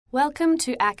Welcome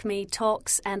to ACME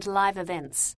Talks and Live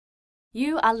Events.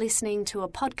 You are listening to a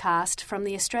podcast from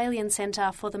the Australian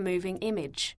Centre for the Moving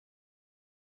Image.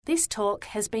 This talk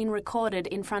has been recorded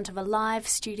in front of a live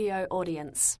studio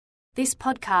audience. This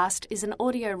podcast is an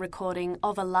audio recording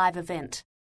of a live event.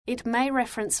 It may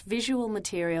reference visual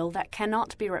material that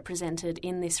cannot be represented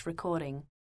in this recording.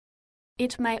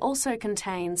 It may also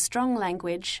contain strong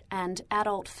language and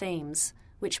adult themes,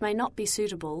 which may not be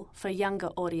suitable for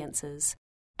younger audiences.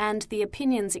 And the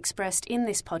opinions expressed in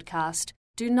this podcast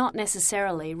do not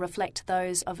necessarily reflect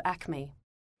those of ACME.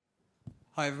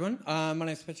 Hi everyone, my name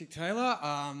is Patrick Taylor.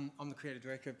 I'm the Creative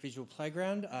Director at Visual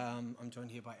Playground. I'm joined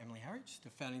here by Emily Harridge,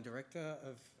 the Founding Director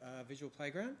of Visual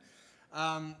Playground.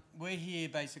 We're here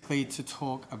basically to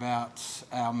talk about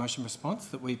our motion response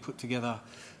that we put together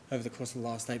over the course of the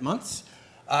last 8 months.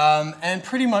 And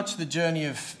pretty much the journey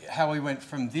of how we went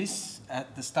from this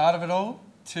at the start of it all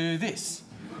to this.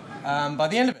 By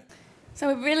the end of it. So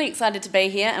we're really excited to be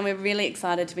here and we're really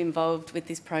excited to be involved with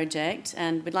this project,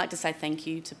 and we'd like to say thank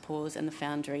you to Pause and the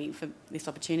Foundry for this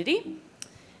opportunity.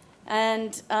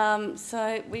 And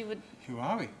so we would... Who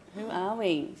are we? Who are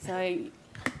we? So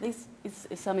this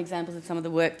is some examples of some of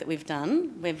the work that we've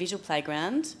done. We're Visual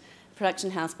Playground,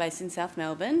 production house based in South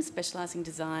Melbourne, specialising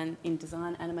in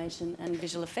design, animation and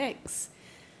visual effects.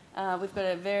 We've got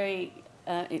a very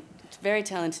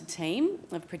talented team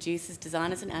of producers,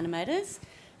 designers and animators,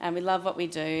 and we love what we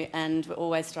do and we're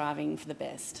always striving for the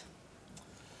best.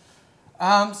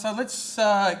 So let's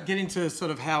get into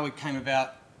sort of how it came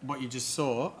about, what you just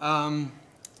saw.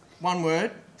 One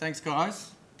word, thanks guys,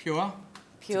 Pure.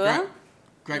 Pure.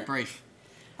 Great brief.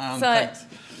 Thanks.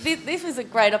 This was a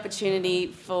great opportunity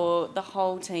for the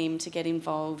whole team to get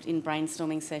involved in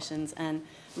brainstorming sessions and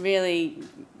really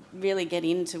get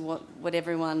into what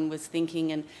everyone was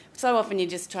thinking. And so often you're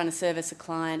just trying to service a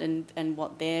client and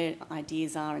what their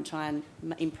ideas are and try and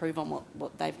improve on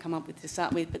what they've come up with to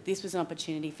start with. But this was an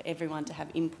opportunity for everyone to have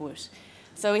input.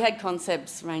 So we had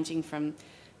concepts ranging from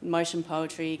motion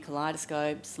poetry,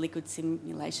 kaleidoscopes, liquid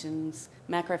simulations,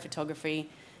 macro photography,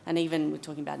 and even we're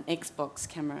talking about an Xbox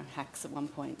camera hacks at one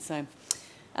point. So,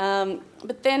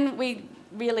 but then we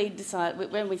really decided,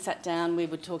 when we sat down, we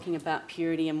were talking about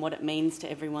purity and what it means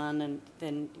to everyone, and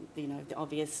then, you know, the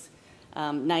obvious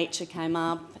nature came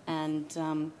up,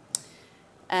 and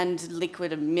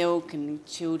liquid and milk and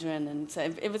children, and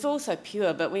so it was also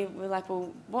pure, but we were like,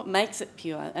 well, what makes it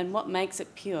pure? And what makes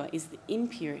it pure is the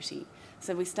impurity.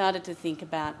 So we started to think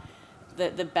about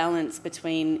the balance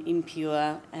between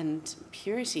impure and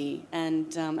purity, and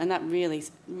that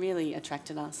really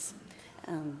attracted us.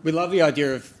 We love the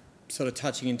idea of sort of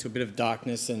touching into a bit of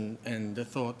darkness and the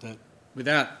thought that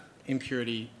without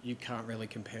impurity you can't really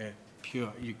compare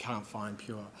pure, you can't find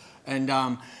pure. And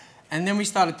then we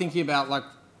started thinking about, like,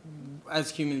 as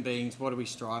human beings, what do we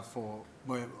strive for?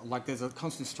 Like, there's a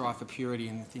constant strive for purity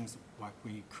in the things like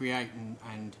we create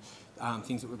and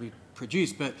things that we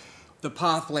produce, but the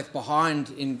path left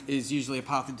behind is usually a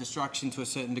path of destruction to a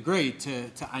certain degree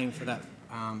to aim for that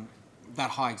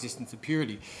high existence of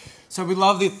purity. So we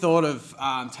love the thought of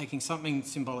taking something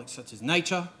symbolic such as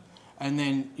nature, and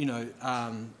then, you know,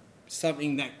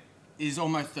 something that is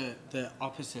almost the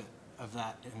opposite of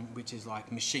that, which is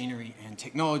like machinery and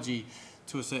technology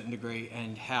to a certain degree,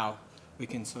 and how we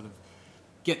can sort of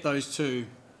get those two,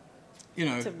 you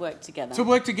know, to work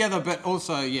together, but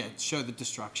also, show the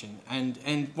destruction.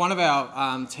 And one of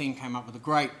our team came up with a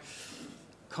great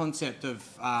concept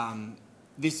of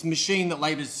this machine that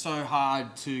labours so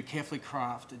hard to carefully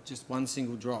craft just one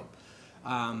single drop,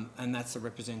 and that's a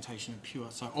representation of pure.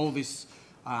 So all this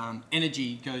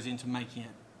energy goes into making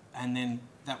it, and then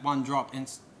that one drop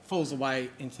falls away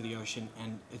into the ocean,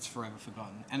 and it's forever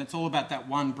forgotten. And it's all about that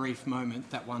one brief moment,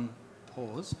 that one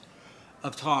pause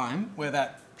of time where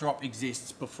that drop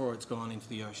exists before it's gone into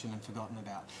the ocean and forgotten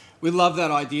about. We love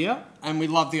that idea, and we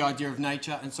love the idea of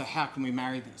nature, and so how can we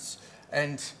marry this?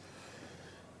 And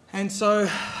so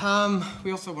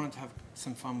we also wanted to have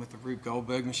some fun with the Rube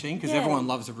Goldberg machine, because everyone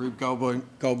loves a Rube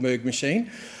Goldberg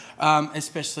machine,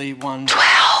 especially one...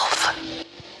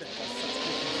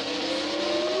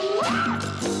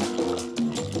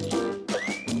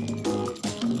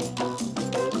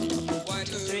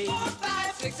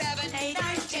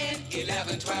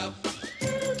 12!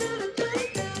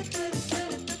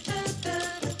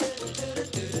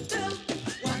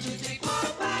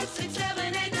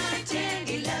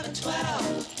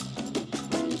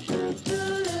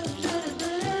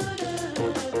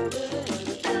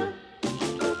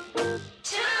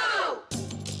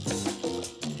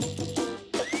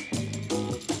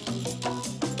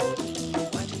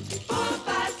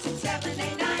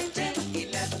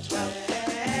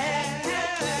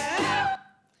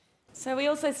 So we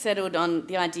also settled on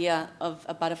the idea of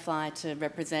a butterfly to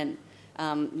represent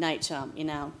nature in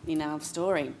our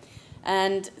story.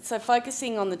 And so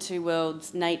focusing on the two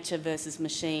worlds, nature versus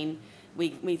machine,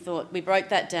 we thought, we broke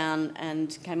that down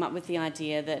and came up with the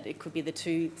idea that it could be the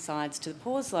two sides to the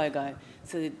Pause logo.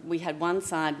 So we had one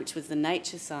side which was the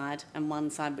nature side and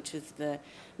one side which was the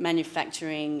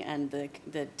manufacturing and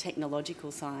the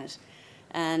technological side.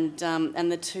 And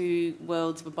the two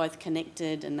worlds were both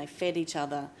connected and they fed each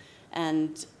other.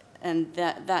 And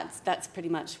that's pretty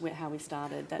much how we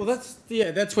started.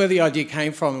 That's where the idea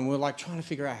came from, and we're like trying to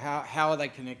figure out how are they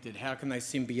connected? How can they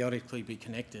symbiotically be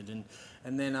connected?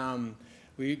 And then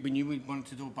we knew we wanted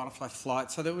to do a butterfly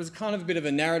flight, so there was kind of a bit of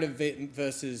a narrative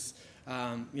versus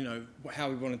how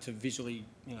we wanted to visually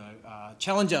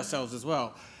challenge ourselves as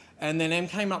well. And then Em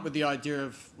came up with the idea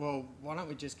of, well, why don't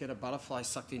we just get a butterfly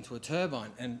sucked into a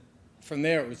turbine? And from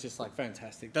there, it was just like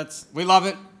fantastic. We love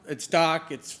it. It's dark.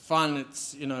 It's fun.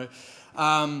 It's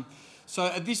So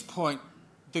at this point,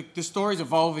 the story's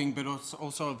evolving, but it's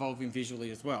also evolving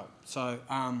visually as well. So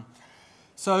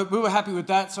we were happy with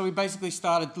that. So we basically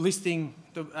started listing.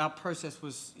 Our process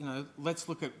was, let's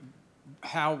look at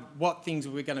what things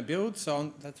we're going to build.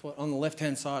 So that's what on the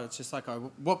left-hand side, it's just like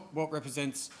what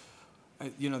represents.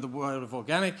 The world of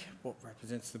organic, what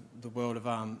represents the world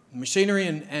of machinery,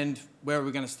 and where are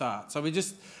we going to start. So we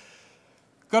just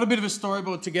got a bit of a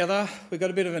storyboard together. We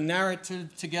got a bit of a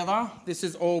narrative together. This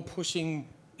is all pushing,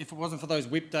 if it wasn't for those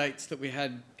whip dates that we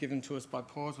had given to us by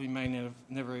Pause, we may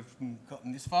never even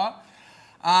gotten this far.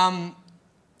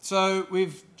 So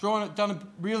we've done a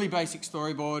really basic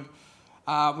storyboard.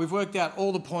 We've worked out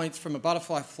all the points from a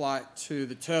butterfly flight to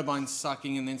the turbine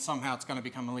sucking, and then somehow it's going to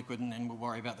become a liquid, and then we'll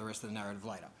worry about the rest of the narrative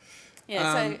later.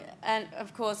 Yeah, and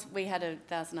of course we had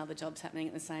 1,000 other jobs happening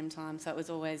at the same time, so it was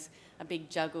always a big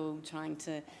juggle trying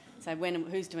to say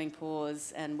who's doing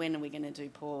Pause and when are we going to do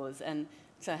Pause. And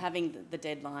so having the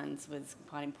deadlines was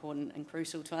quite important and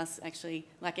crucial to us, actually,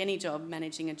 like any job,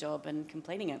 managing a job and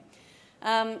completing it.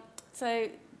 So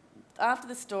after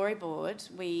the storyboard,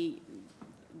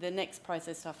 the next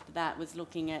process after that was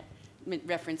looking at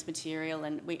reference material,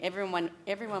 and everyone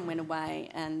went away,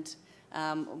 and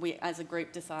we as a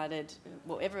group decided,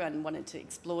 everyone wanted to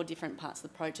explore different parts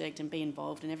of the project and be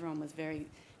involved, and everyone was very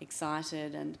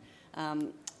excited,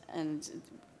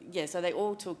 so they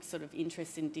all took sort of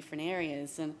interest in different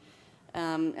areas,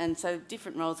 and so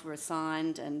different roles were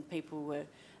assigned, and people were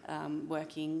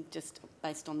working just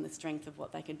based on the strength of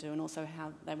what they could do and also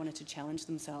how they wanted to challenge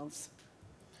themselves.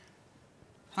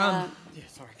 Sorry,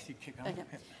 can you keep going? Okay.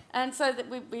 Yeah. And so that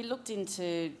we looked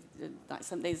into, these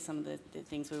are some of the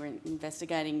things we were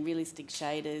investigating, realistic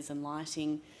shaders and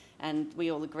lighting, and we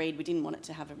all agreed we didn't want it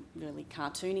to have a really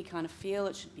cartoony kind of feel.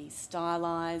 It should be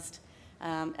stylised.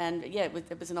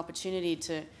 It was an opportunity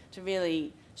to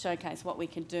really showcase what we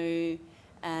could do,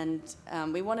 and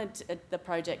we wanted the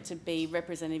project to be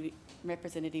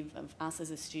representative of us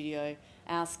as a studio,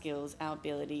 our skills, our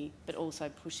ability, but also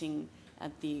pushing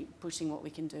what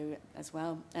we can do as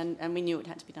well. And we knew it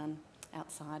had to be done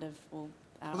outside of all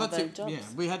our other jobs. Yeah,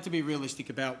 we had to be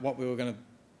realistic about what we were going to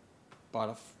bite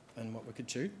off and what we could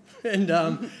chew. And,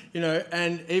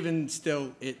 and even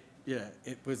still, it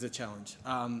was a challenge,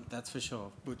 that's for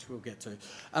sure, which we'll get to.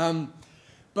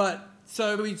 But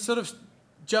so we sort of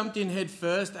jumped in head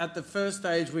first. At the first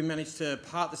stage, we managed to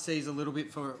part the seas a little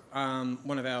bit for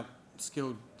one of our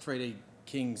skilled 3D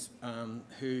kings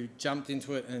who jumped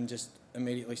into it and just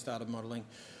immediately started modelling.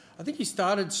 I think he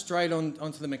started straight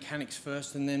onto the mechanics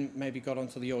first and then maybe got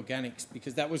onto the organics,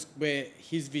 because that was where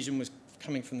his vision was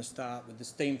coming from the start, with the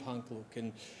steampunk look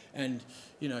and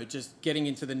just getting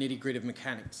into the nitty-gritty of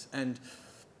mechanics. And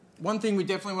one thing we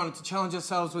definitely wanted to challenge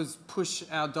ourselves was push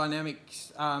our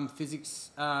dynamics physics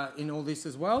in all this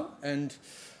as well. And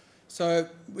so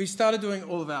we started doing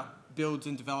all of our builds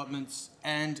and developments,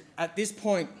 and at this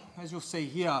point, as you'll see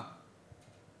here,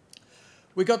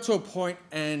 we got to a point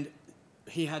and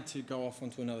he had to go off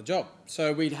onto another job.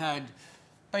 So we'd had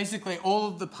basically all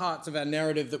of the parts of our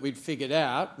narrative that we'd figured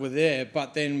out were there,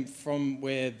 but then from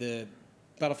where the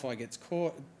butterfly gets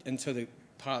caught into the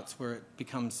parts where it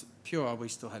becomes pure, we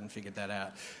still hadn't figured that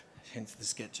out, hence the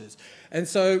sketches. And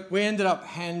so we ended up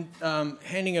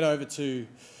handing it over to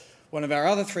one of our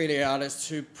other 3D artists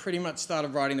who pretty much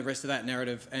started writing the rest of that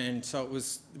narrative. And so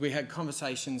we had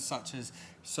conversations such as,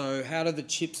 so how do the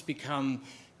chips become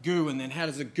goo, and then how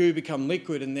does the goo become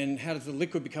liquid, and then how does the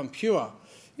liquid become pure?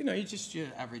 Your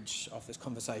average office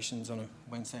conversations on a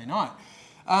Wednesday night.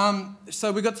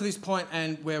 So we got to this point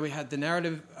and where we had the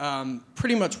narrative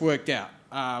pretty much worked out.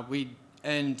 We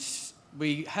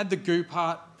had the goo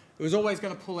part. It was always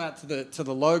going to pull out to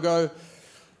the logo.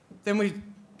 then we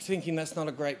thinking that's not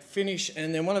a great finish,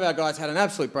 and then one of our guys had an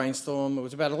absolute brainstorm. It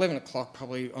was about 11 o'clock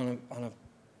probably on a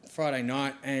Friday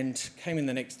night, and came in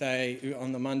the next day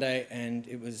on the Monday, and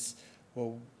it was,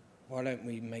 well, why don't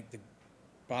we make the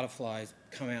butterflies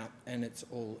come out and it's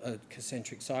all a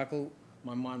concentric cycle?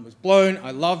 My mind was blown.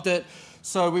 I loved it.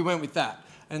 So we went with that.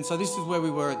 And so this is where we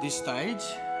were at this stage,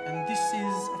 and this is,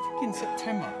 I think, in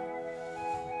September.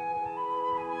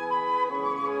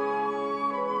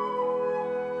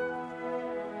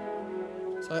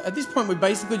 So at this point, we're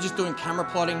basically just doing camera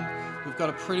plotting. We've got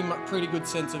a pretty good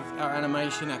sense of our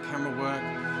animation, our camera work.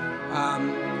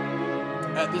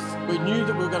 We knew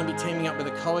that we were going to be teaming up with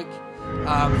a Coic for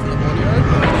the audio,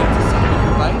 but we needed to set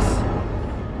the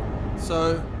bass.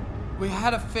 So we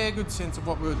had a fair good sense of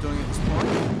what we were doing at this point.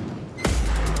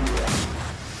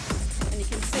 And you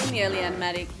can see in the early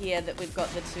animatic here that we've got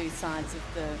the two sides of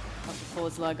the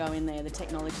Pause logo in there. The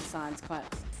technology side's quite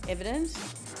evident,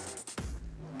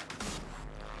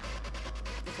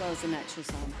 as well as the natural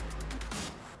side.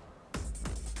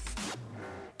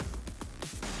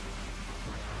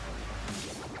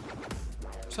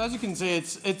 So as you can see,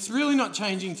 it's really not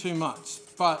changing too much,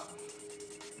 but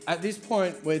at this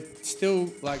point we're still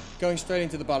like going straight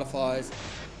into the butterflies,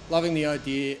 loving the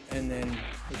idea, and then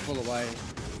we pull away,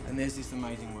 and there's this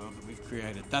amazing world that we've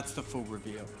created. That's the full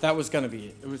reveal. That was going to be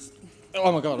it. It was,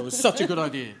 oh my God, it was such a good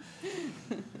idea.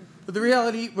 But the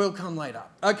reality will come later.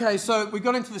 Okay, so we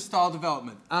got into the style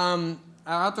development. Our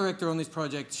art director on this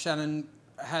project, Shannon,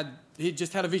 he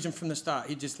just had a vision from the start.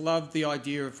 He just loved the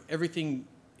idea of everything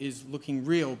is looking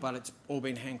real, but it's all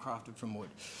been handcrafted from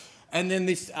wood. And then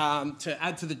this, to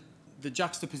add to the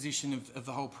juxtaposition of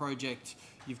the whole project,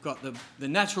 you've got the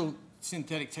natural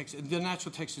synthetic texture, the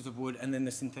natural textures of wood, and then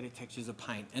the synthetic textures of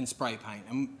paint and spray paint.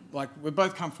 And like we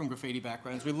both come from graffiti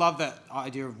backgrounds, we love that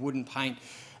idea of wood and paint.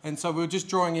 And so we were just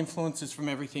drawing influences from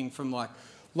everything from like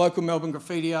local Melbourne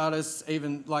graffiti artists,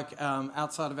 even like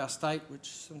outside of our state, which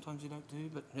sometimes you don't do,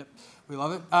 but yep, we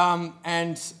love it.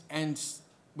 And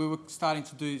we were starting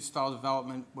to do style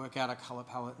development, work out a colour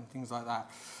palette and things like that.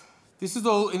 This is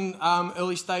all in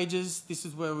early stages. This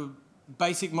is where we're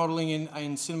basic modelling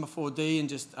in Cinema 4D and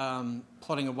just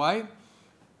plotting away.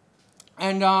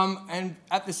 And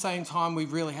at the same time, we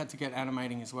really had to get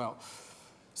animating as well.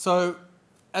 So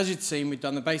as you'd seen, we'd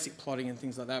done the basic plotting and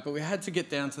things like that, but we had to get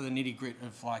down to the nitty-grit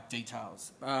of like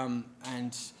details.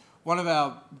 And one of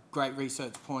our great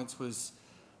research points was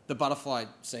the butterfly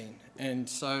scene. And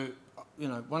so, you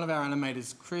know, one of our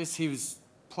animators, Chris, he was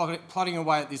plotting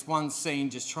away at this one scene,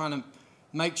 just trying to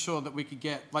make sure that we could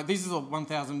get, like, these are all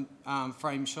 1,000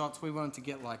 frame shots. We wanted to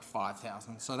get like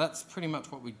 5,000. So that's pretty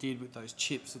much what we did with those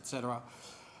chips, etc.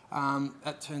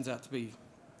 That turns out to be,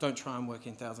 don't try and work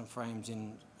in 1,000 frames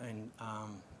in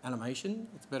animation.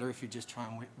 It's better if you just try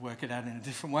and work it out in a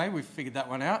different way. We've figured that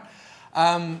one out.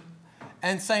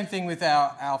 And same thing with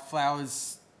our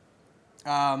flowers.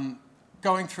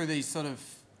 Going through these sort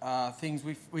of things,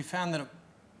 we found that it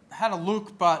had a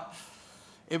look, but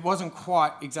it wasn't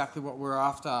quite exactly what we were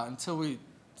after until we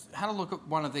had a look at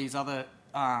one of these other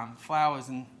flowers,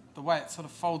 and the way it sort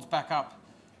of folds back up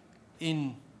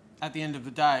at the end of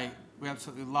the day, we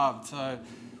absolutely loved. So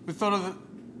we thought of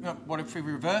what if we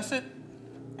reverse it,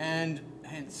 and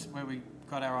hence where we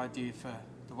got our idea for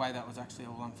the way that was actually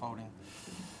all unfolding.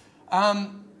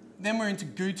 Then we're into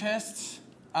goo tests.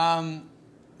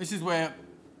 This is where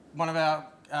one of our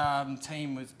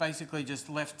team was basically just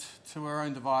left to our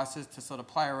own devices to sort of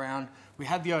play around. We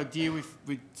had the idea,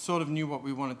 we sort of knew what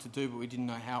we wanted to do, but we didn't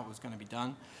know how it was going to be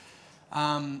done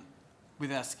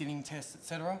with our skinning tests,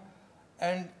 etc.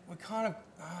 And we kind of,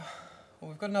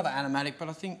 we've got another animatic, but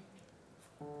I think,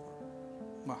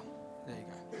 well, there you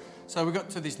go. So we got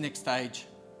to this next stage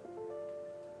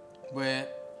where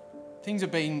things are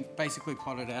being basically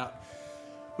plotted out.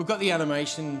 We've got the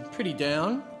animation pretty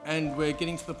down, and we're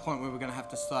getting to the point where we're going to have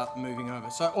to start moving over.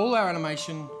 So all our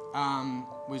animation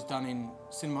was done in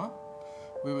Cinema.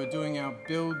 We were doing our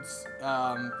builds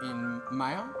in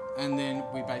Maya, and then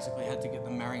we basically had to get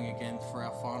them marrying again for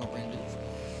our final renders.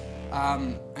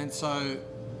 And so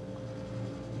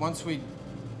once we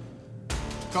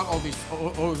got all this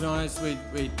organised,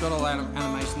 we got all our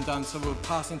animation done, so we were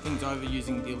passing things over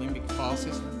using the Alembic file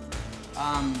system.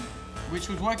 Which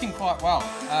was working quite well.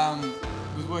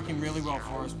 It was working really well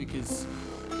for us because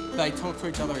they talk to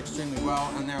each other extremely well,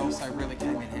 and they also really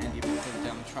came in handy a bit further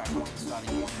down the track when we started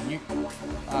using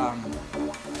Nuke.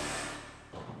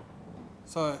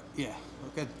 So yeah,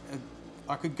 look,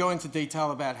 I could go into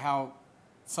detail about how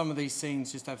some of these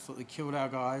scenes just absolutely killed our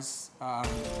guys,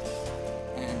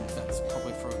 and that's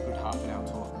probably for a good half an hour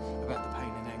talk about the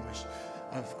pain and anguish.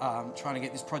 trying to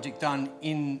get this project done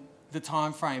in the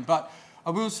time frame. But I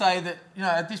will say that,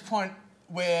 at this point,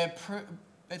 I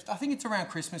think it's around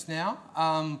Christmas now.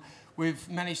 We've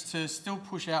managed to still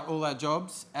push out all our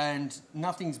jobs, and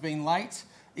nothing's been late,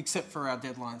 except for our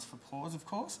deadlines for pause, of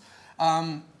course.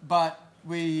 But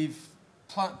we've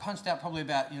punched out probably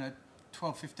about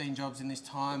 12, 15 jobs in this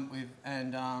time.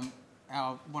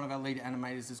 One of our lead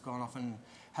animators has gone off and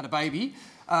had a baby.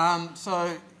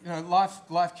 So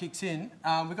life kicks in.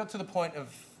 We got to the point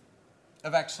of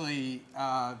actually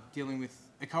dealing with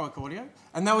echoic audio,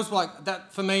 and that was like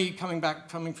that for me.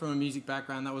 Coming from a music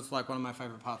background, that was like one of my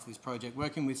favourite parts of this project.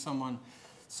 Working with someone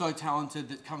so talented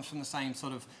that comes from the same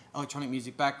sort of electronic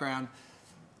music background.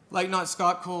 Late night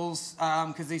Skype calls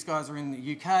because these guys are in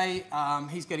the UK.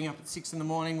 He's getting up at 6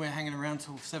 a.m. We're hanging around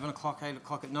till 7 o'clock, 8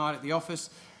 o'clock at night at the office.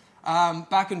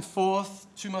 Back and forth,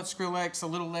 too much Skrillex, a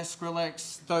little less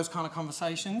Skrillex, those kind of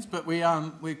conversations. But we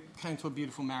came to a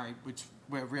beautiful marry, which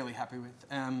we're really happy with.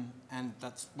 And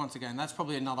that's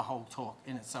probably another whole talk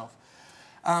in itself.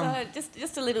 So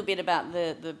just a little bit about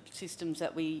the systems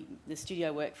that the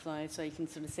studio workflow, so you can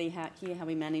sort of hear how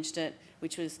we managed it,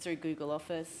 which was through Google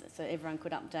Office, so everyone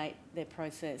could update their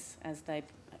process as they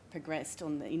progressed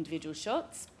on the individual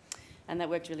shots, and that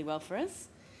worked really well for us.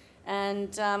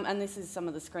 And this is some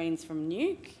of the screens from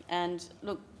Nuke. And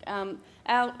look,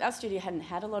 our studio hadn't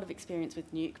had a lot of experience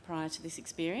with Nuke prior to this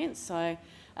experience, so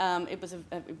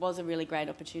it was a really great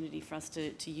opportunity for us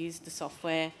to use the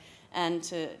software and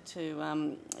to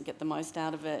get the most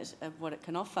out of it, of what it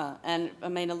can offer. And I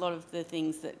mean, a lot of the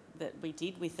things that we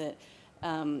did with it,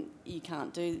 you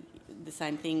can't do the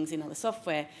same things in other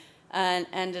software.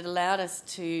 And it allowed us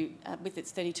to, with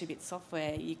its 32-bit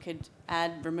software, you could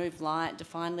add, remove light,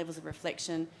 define levels of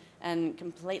reflection, and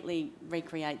completely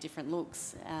recreate different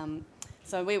looks.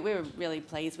 So we were really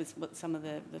pleased with some of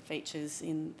the features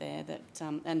in there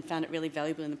and found it really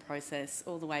valuable in the process,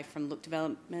 all the way from look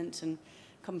development and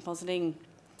compositing.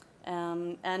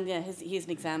 Here's an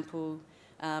example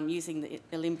using the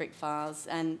Limbrick files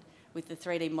and with the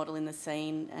 3D model in the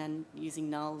scene and using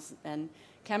nulls and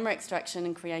camera extraction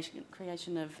and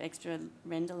creation of extra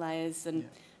render layers and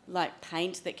like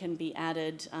paint that can be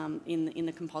added in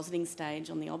the compositing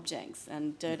stage on the objects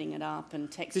and dirting it up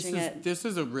and texturing it. This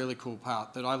is a really cool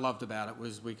part that I loved about it,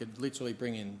 was we could literally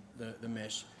bring in the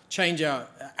mesh,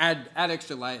 add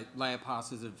extra layer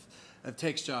passes of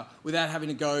texture without having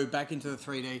to go back into the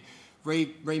 3D,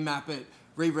 remap it,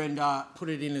 re-render, put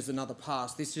it in as another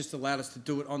pass. This just allowed us to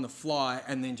do it on the fly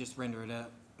and then just render it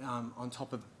out on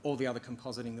top of all the other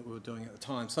compositing that we were doing at the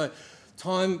time. So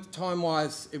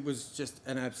time-wise, it was just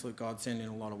an absolute godsend in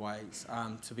a lot of ways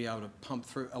to be able to pump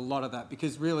through a lot of that,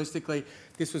 because realistically,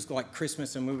 this was like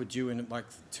Christmas and we were due in like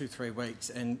 2-3 weeks,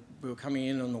 and we were coming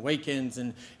in on the weekends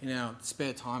and in our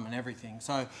spare time and everything.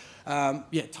 So,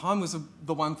 time was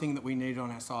the one thing that we needed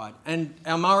on our side. And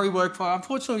our Mari workflow,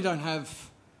 unfortunately, we don't have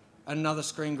another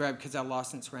screen grab because our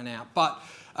license ran out, but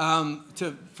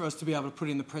for us to be able to put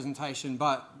in the presentation.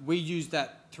 But we used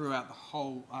that throughout the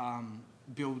whole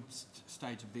build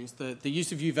stage of this. The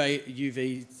use of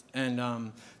UVs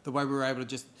and the way we were able to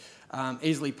just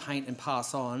easily paint and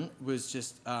pass on was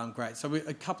just great. So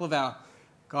a couple of our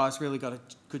guys really got a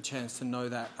good chance to know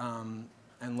that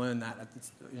and learn that,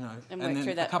 and then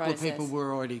a couple of people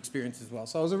were already experienced as well.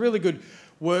 So it was a really good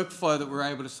workflow that we're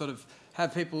able to sort of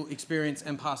have people experience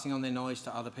and passing on their knowledge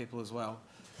to other people as well.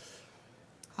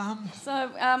 So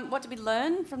what did we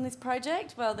learn from this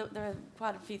project? Well, there are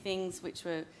quite a few things which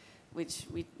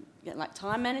we like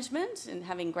time management and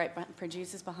having great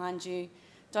producers behind you.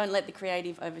 Don't let the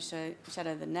creative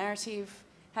overshadow the narrative.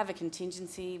 Have a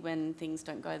contingency when things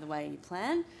don't go the way you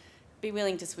plan. Be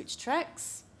willing to switch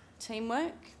tracks.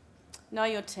 Teamwork. Know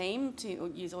your team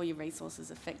to use all your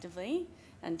resources effectively,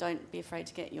 and don't be afraid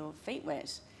to get your feet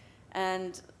wet.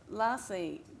 And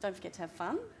lastly, don't forget to have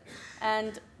fun.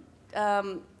 And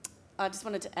I just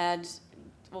wanted to add,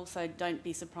 also, don't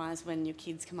be surprised when your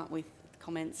kids come up with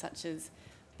comments such as,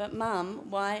 "But Mum,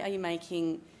 why are you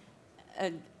making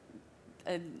a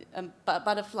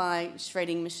butterfly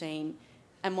shredding machine,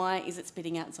 and why is it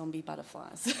spitting out zombie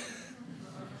butterflies?"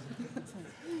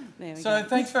 So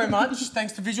thanks very much.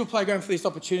 Thanks to Visual Playground for this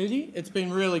opportunity. It's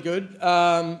been really good.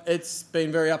 It's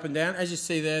been very up and down. As you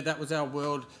see there, that was our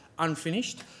world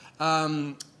unfinished.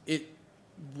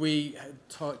 We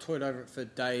toyed over it for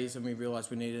days, and we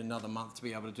realised we needed another month to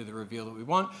be able to do the reveal that we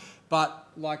want. But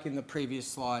like in the previous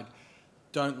slide,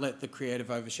 don't let the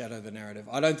creative overshadow the narrative.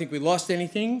 I don't think we lost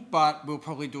anything, but we'll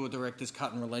probably do a director's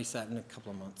cut and release that in a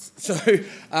couple of months. So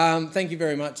thank you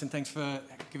very much, and thanks for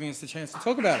giving us the chance to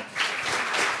talk about it.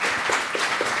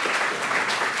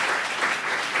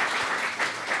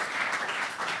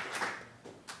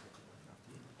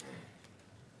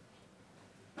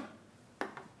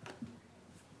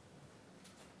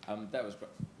 That was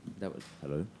great.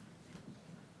 Hello.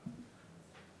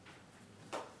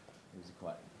 It was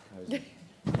quite cozy.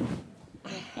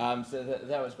 So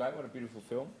that was great. What a beautiful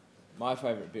film. My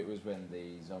favourite bit was when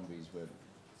the zombies were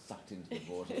sucked into the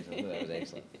vortex. I thought that was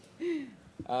excellent.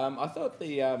 I thought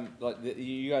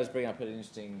you guys bring up an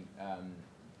interesting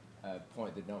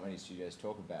point that not many studios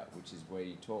talk about, which is where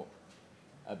you talk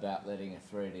about letting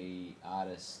a 3D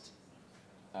artist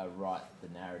write the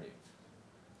narrative.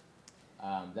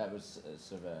 That was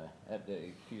sort of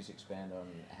can you just expand on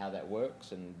how that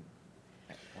works and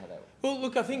how that? Well,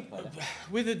 look, I think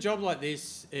with a job like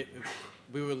this,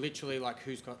 we were literally like,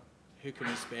 who can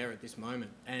we spare at this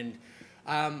moment? And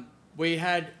we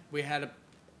had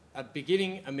a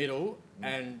beginning, a middle,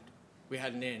 and we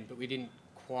had an end, but we didn't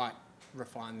quite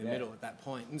refine the middle at that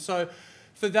point. And so,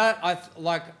 for that,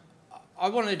 I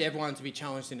wanted everyone to be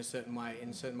challenged in a certain way.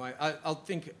 I'll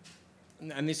think.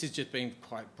 And this has just been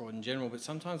quite broad in general, but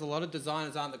sometimes a lot of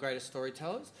designers aren't the greatest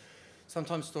storytellers.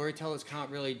 Sometimes storytellers can't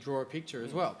really draw a picture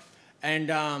as well. And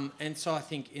so I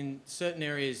think in certain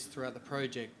areas throughout the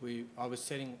project, I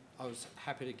was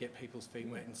happy to get people's feet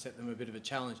wet and set them a bit of a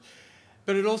challenge.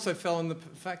 But it also fell on the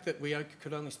fact that we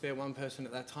could only spare one person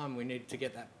at that time. We needed to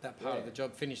get that part of the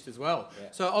job finished as well. Yeah.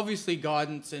 So obviously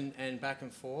guidance and back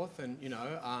and forth, and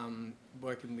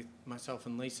working with myself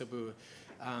and Lisa, we were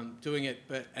doing it,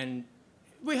 and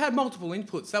we had multiple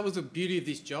inputs. That was the beauty of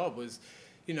this job, was,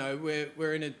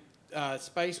 we're in a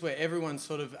space where everyone's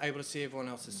sort of able to see everyone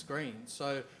else's screen.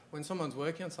 So when someone's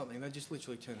working on something, they just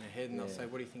literally turn their head and they'll say,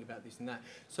 what do you think about this and that?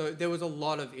 So there was a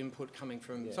lot of input coming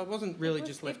from... Yeah. So it wasn't really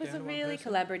just left down to one person. It was a really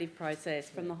collaborative process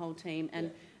from the whole team,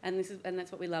 and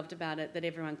that's what we loved about it, that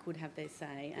everyone could have their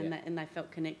say, and they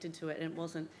felt connected to it, and it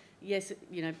wasn't... Yes,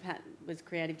 Pat was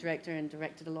creative director and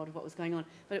directed a lot of what was going on,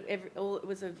 but it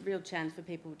was a real chance for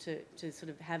people to sort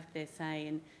of have their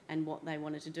say and what they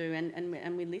wanted to do,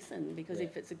 and we listened, because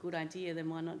if it's a good idea, then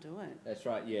why not do it? That's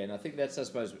right, yeah, and I think that's, I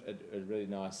suppose, a really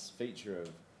nice feature of,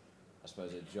 I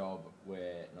suppose, a job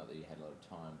where, not that you had a lot of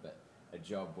time, but a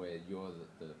job where you're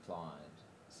the client,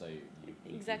 so you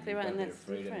exactly right, and that's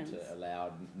the difference. To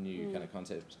allow new kind of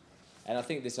concepts. And I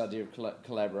think this idea of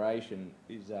collaboration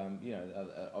is,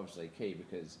 obviously key,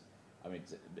 because, I mean,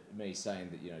 me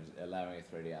saying that, allowing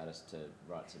a 3D artist to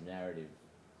write some narrative,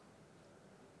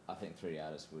 I think 3D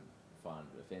artists would find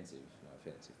offensive. No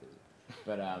offence if there's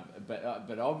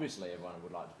but obviously everyone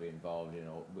would like to be involved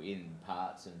in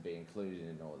parts and be included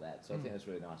in all that. So I think it's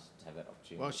really nice to have that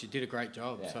opportunity. Well, she did a great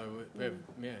job, so we're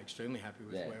extremely happy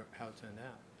with how it turned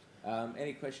out.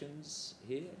 Any questions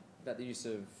here about the use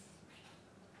of...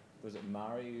 Was it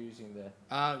Mari using the...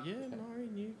 Mari,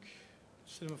 Nuke,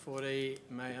 Cinema 4D,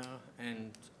 Maya,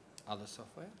 and other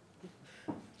software.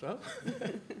 So,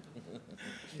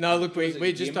 no, look,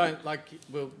 we just don't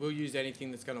we'll use anything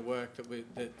that's going to work that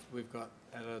we've got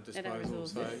at our disposal.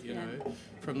 So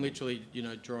from literally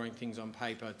drawing things on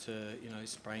paper to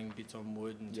spraying bits on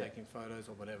wood and taking photos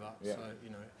or whatever. Yeah.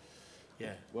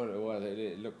 So Well,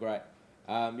 it looked great.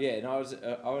 And I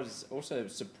was also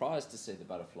surprised to see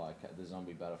the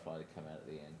zombie butterfly to come out at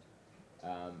the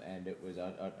end, and it was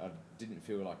I didn't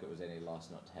feel like it was any loss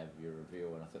not to have your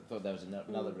reveal, and I thought that was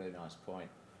another really nice point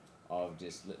of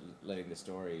just letting the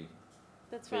story.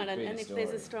 That's right, and if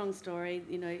there's a strong story,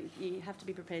 you have to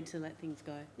be prepared to let things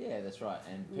go. Yeah, that's right,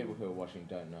 and people who are watching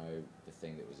don't know the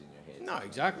thing that was in your head. No,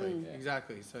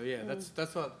 exactly. So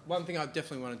that's what one thing I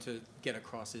definitely wanted to get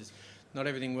across is. Not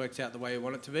everything works out the way you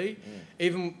want it to be.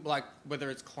 Even whether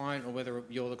it's client or whether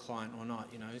you're the client or not,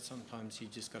 sometimes you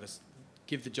just got to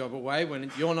give the job away when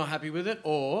you're not happy with it,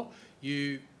 or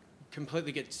you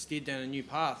completely get steered down a new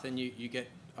path and you get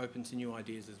open to new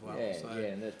ideas as well.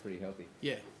 And that's pretty healthy.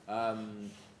 Yeah. I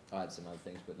had some other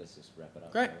things, but let's just wrap it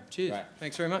up. Great. Cheers. Great.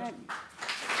 Thanks very much. Great.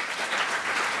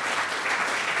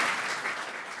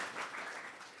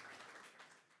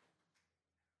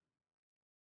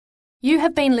 You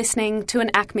have been listening to an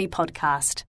ACME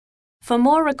podcast. For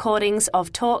more recordings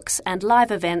of talks and live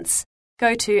events,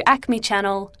 go to ACME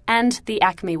Channel and the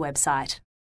ACME website.